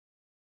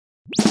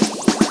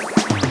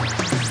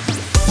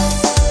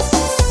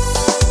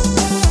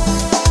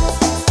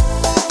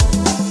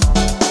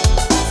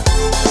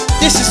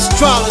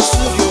Djwala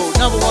studio,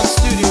 #1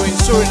 studio in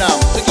Suriname,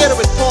 together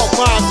with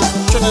Parsan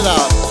from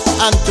Trinidad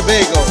and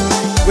Tobago,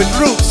 with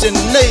roots in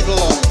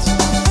Nederland.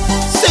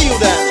 See you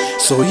then.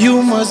 So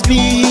you must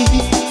be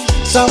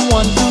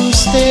someone to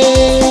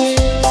stay.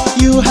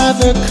 You have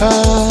a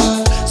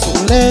car, so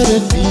let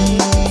it be.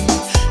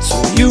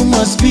 So you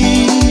must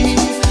be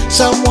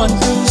someone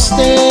to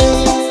stay.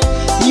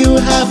 You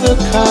have a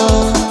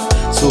car,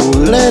 so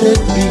let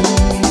it be.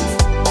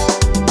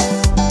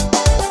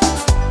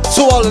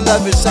 To all the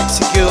lovely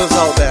sexy girls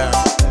out there,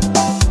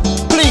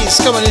 please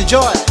come and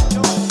enjoy.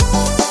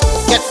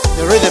 Get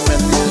the rhythm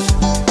in you.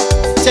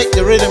 Take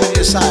the rhythm in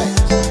your side.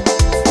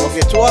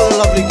 Okay, to all the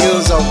lovely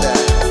girls out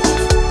there,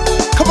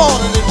 come on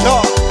and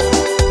enjoy.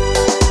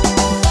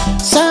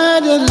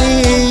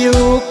 Suddenly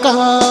you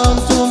come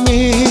to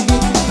me.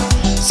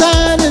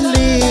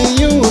 Suddenly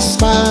you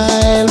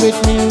smile with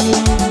me.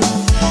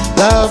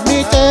 Love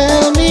me,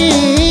 tell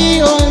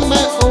me, oh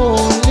my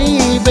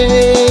only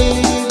baby.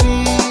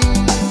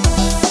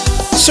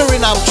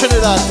 Suriname,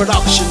 Trinidad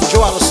production,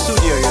 Djwala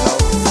studio, you know.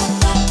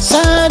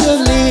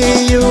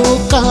 Suddenly you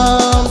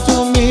come to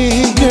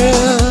me,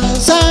 girl.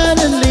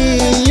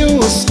 Suddenly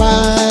you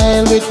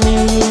smile with me,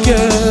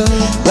 girl.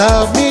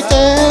 Love me,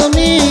 tell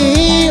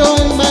me,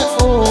 oh my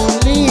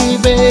only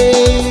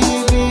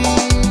baby.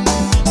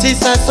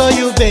 Since I saw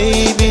you,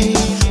 baby,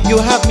 you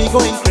have me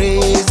going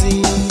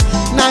crazy.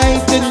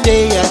 Night and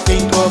day I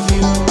think of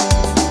you.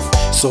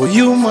 So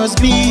you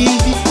must be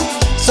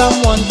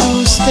someone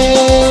to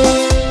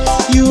stay.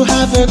 You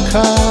have a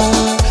car,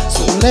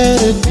 so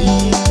let it be.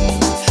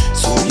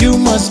 So you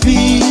must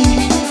be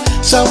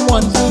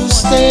someone to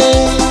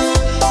stay.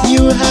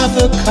 You have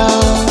a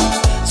car,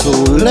 so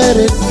let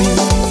it be.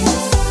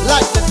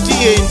 Light the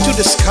deer into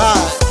the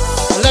sky,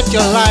 and let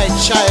your light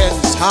shine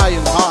high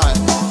and high.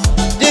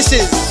 This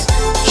is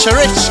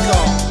Sharishko.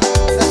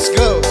 Let's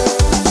go.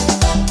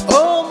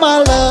 Oh my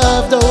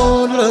love,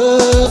 don't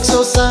look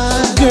so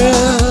sad,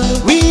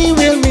 girl. We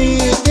will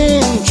meet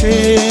in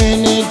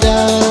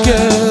Trinidad,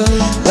 girl.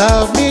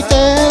 Love me,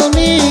 tell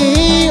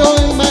me,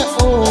 oh my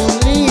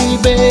only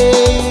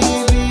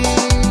baby.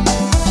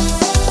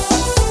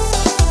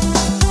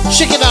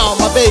 Shake it out,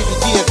 my baby,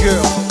 dear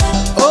girl.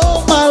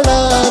 Oh my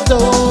love,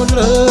 don't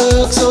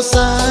look so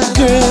sad,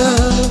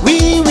 girl.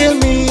 We will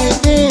meet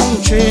in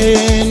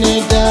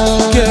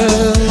Trinidad,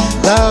 girl.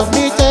 Love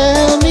me,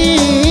 tell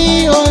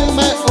me, oh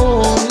my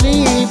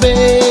only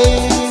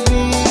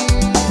baby.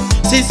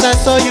 Since I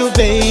saw you,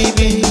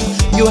 baby,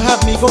 you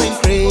have me going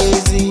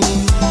crazy.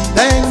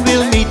 Then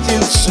we'll meet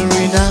in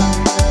Suriname.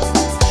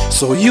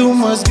 So you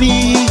must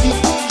be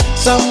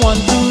someone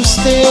to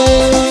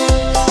stay.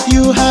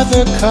 You have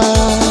a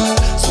car,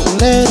 so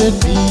let it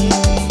be.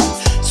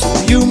 So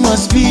you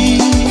must be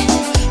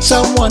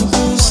someone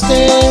to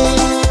stay.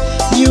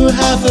 You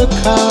have a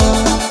car,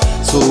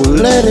 so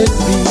let it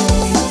be.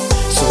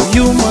 So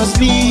you must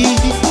be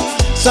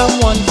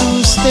someone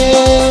to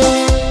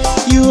stay.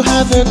 You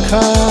have a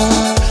car,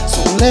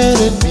 so let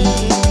it be.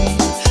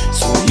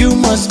 So you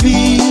must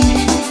be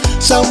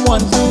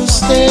someone to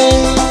stay.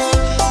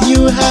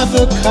 You have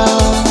a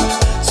car,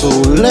 so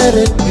let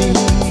it be.